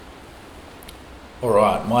All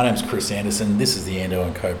right, my name's Chris Andersen. This is the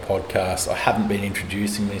Ando & Co podcast. I haven't been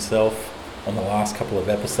introducing myself on the last couple of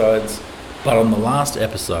episodes, but on the last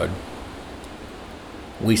episode,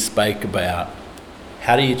 we spoke about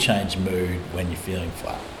how do you change mood when you're feeling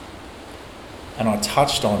flat. And I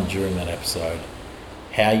touched on during that episode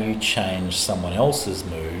how you change someone else's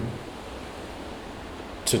mood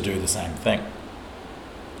to do the same thing.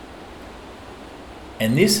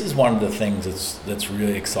 And this is one of the things that's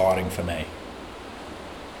really exciting for me,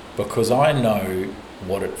 because I know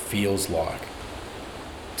what it feels like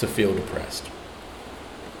to feel depressed.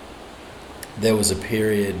 There was a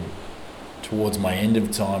period towards my end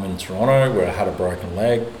of time in Toronto where I had a broken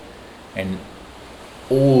leg and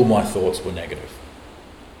all my thoughts were negative.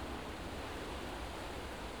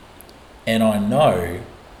 And I know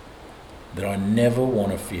that I never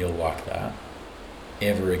want to feel like that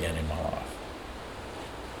ever again in my life.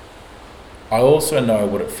 I also know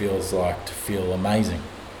what it feels like to feel amazing,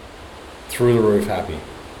 through the roof happy.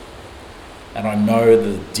 And I know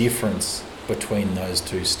the difference between those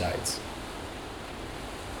two states.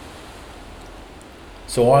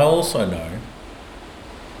 So I also know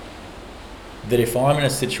that if I'm in a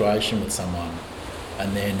situation with someone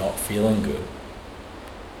and they're not feeling good,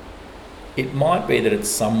 it might be that it's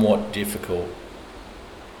somewhat difficult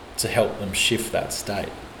to help them shift that state.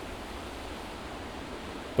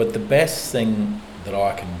 But the best thing that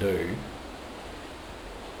I can do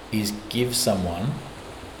is give someone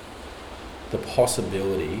the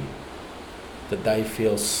possibility that they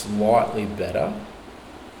feel slightly better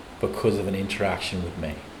because of an interaction with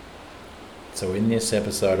me. So in this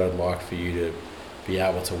episode, I'd like for you to be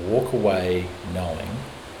able to walk away knowing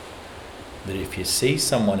that if you see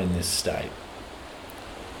someone in this state,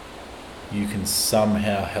 you can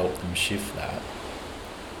somehow help them shift that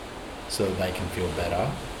so that they can feel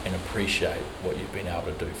better and appreciate what you've been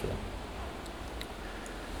able to do for them.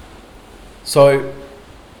 So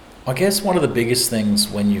I guess one of the biggest things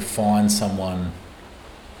when you find someone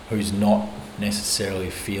who's not necessarily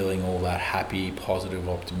feeling all that happy, positive,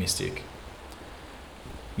 optimistic,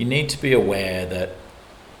 you need to be aware that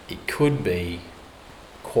it could be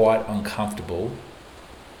quite uncomfortable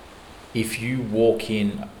if you walk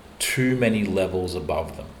in too many levels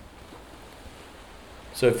above them.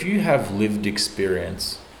 So if you have lived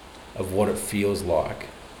experience of what it feels like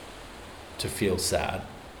to feel sad,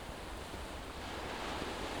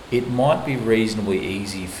 it might be reasonably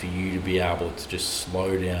easy for you to be able to just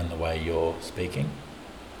slow down the way you're speaking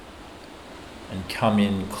and come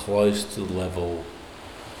in close to the level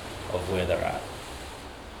of where they're at.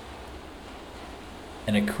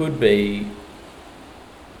 And it could be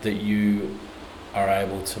that you are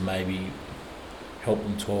able to maybe help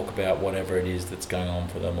them talk about whatever it is that's going on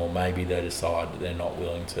for them, or maybe they decide that they're not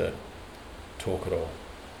willing to talk at all,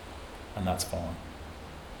 and that's fine.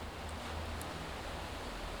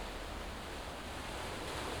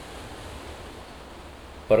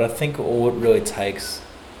 But I think all it really takes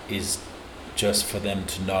is just for them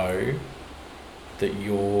to know that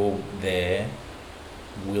you're there,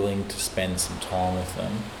 willing to spend some time with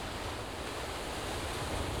them,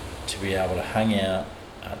 to be able to hang out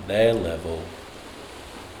at their level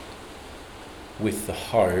with the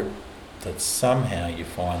hope that somehow you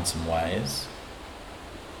find some ways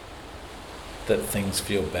that things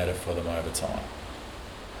feel better for them over time.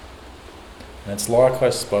 And it's like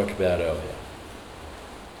I spoke about earlier.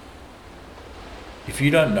 If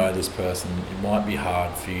you don't know this person, it might be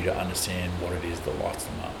hard for you to understand what it is that lights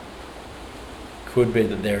them up. Could be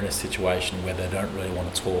that they're in a situation where they don't really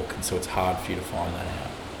want to talk, and so it's hard for you to find that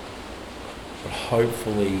out. But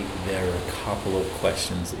hopefully there are a couple of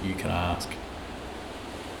questions that you can ask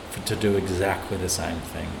to do exactly the same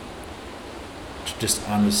thing, to just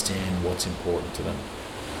understand what's important to them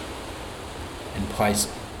and place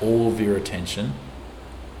all of your attention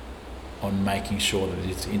on making sure that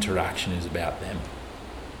this interaction is about them.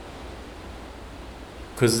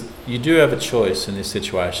 Because you do have a choice in this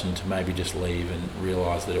situation to maybe just leave and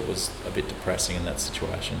realise that it was a bit depressing in that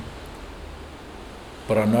situation.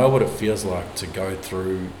 But I know what it feels like to go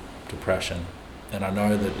through depression, and I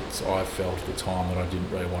know that I felt at the time that I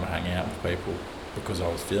didn't really want to hang out with people because I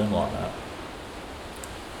was feeling like that.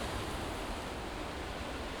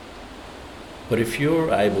 But if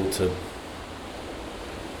you're able to,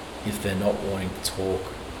 if they're not wanting to talk,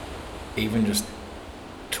 even just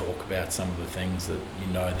talk about some of the things that you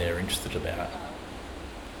know they're interested about.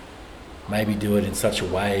 Maybe do it in such a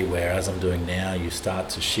way where, as I'm doing now, you start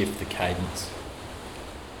to shift the cadence.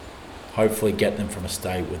 Hopefully get them from a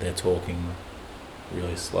state where they're talking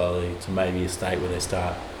really slowly to maybe a state where they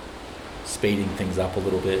start speeding things up a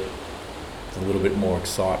little bit. There's a little bit more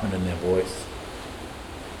excitement in their voice.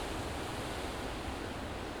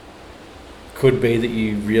 Could be that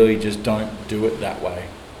you really just don't do it that way.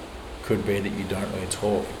 Could be that you don't really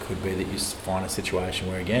talk. It could be that you find a situation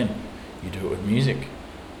where, again, you do it with music.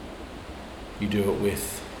 You do it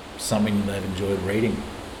with something they've enjoyed reading.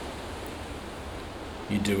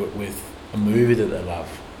 You do it with a movie that they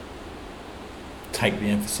love. Take the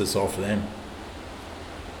emphasis off them.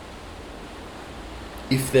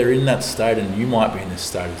 If they're in that state, and you might be in this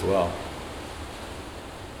state as well,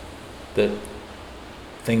 that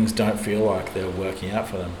things don't feel like they're working out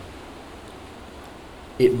for them,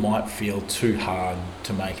 it might feel too hard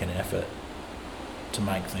to make an effort to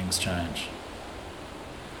make things change.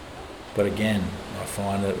 But again, I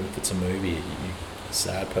find that if it's a movie, a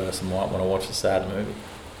sad person might want to watch a sad movie.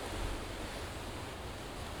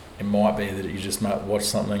 It might be that you just might watch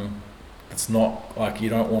something that's not, like, you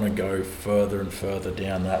don't want to go further and further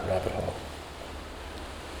down that rabbit hole.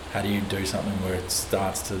 How do you do something where it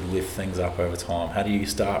starts to lift things up over time? How do you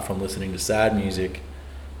start from listening to sad music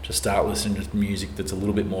to start listening to music that's a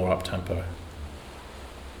little bit more up-tempo?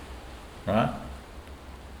 Right?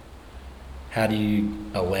 How do you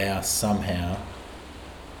allow somehow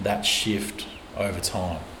that shift over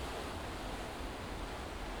time?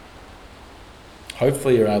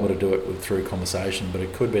 Hopefully you're able to do it through conversation, but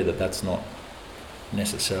it could be that that's not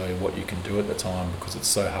necessarily what you can do at the time because it's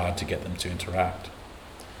so hard to get them to interact.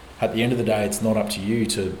 At the end of the day, it's not up to you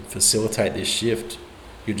to facilitate this shift.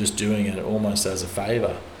 You're just doing it almost as a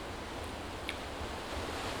favour.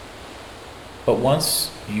 But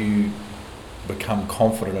once you become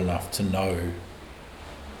confident enough to know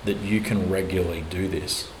that you can regularly do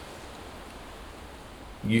this,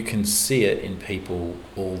 you can see it in people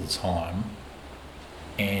all the time,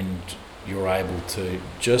 and you're able to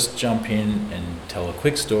just jump in and tell a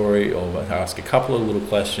quick story or ask a couple of little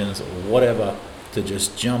questions or whatever to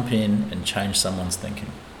just jump in and change someone's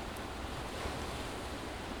thinking.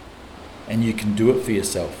 And you can do it for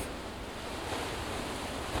yourself.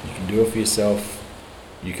 You can do it for yourself.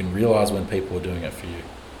 You can realise when people are doing it for you.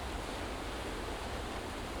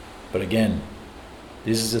 But again,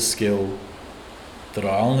 this is a skill that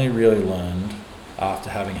I only really learned after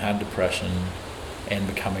having had depression and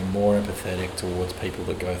becoming more empathetic towards people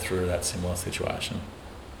that go through that similar situation.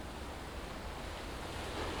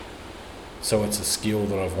 So it's a skill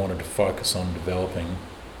that I've wanted to focus on developing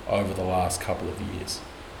over the last couple of years.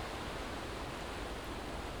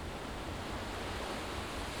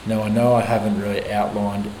 Now, I know I haven't really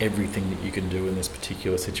outlined everything that you can do in this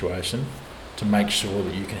particular situation to make sure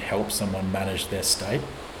that you can help someone manage their state.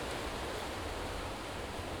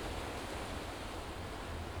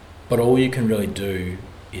 But all you can really do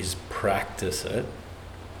is practice it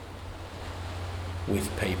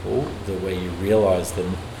with people where you realise that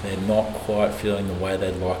they're not quite feeling the way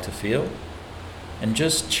they'd like to feel, and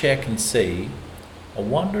just check and see, I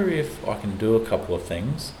wonder if I can do a couple of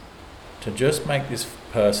things to just make this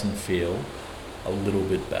person feel a little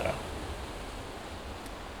bit better.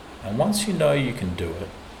 And once you know you can do it,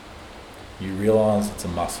 you realise it's a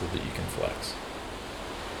muscle that you can flex.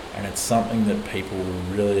 And it's something that people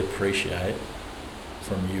will really appreciate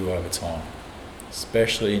from you over time,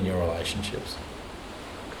 especially in your relationships.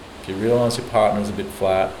 If you realise your partner's a bit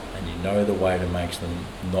flat and you know the way to make them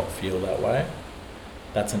not feel that way,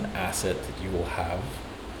 that's an asset that you will have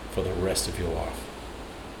for the rest of your life.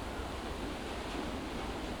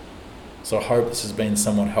 So I hope this has been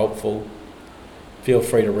somewhat helpful. Feel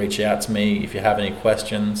free to reach out to me if you have any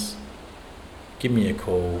questions. Give me a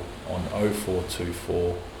call on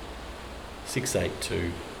 0424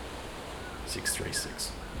 682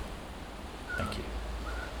 636. Thank you.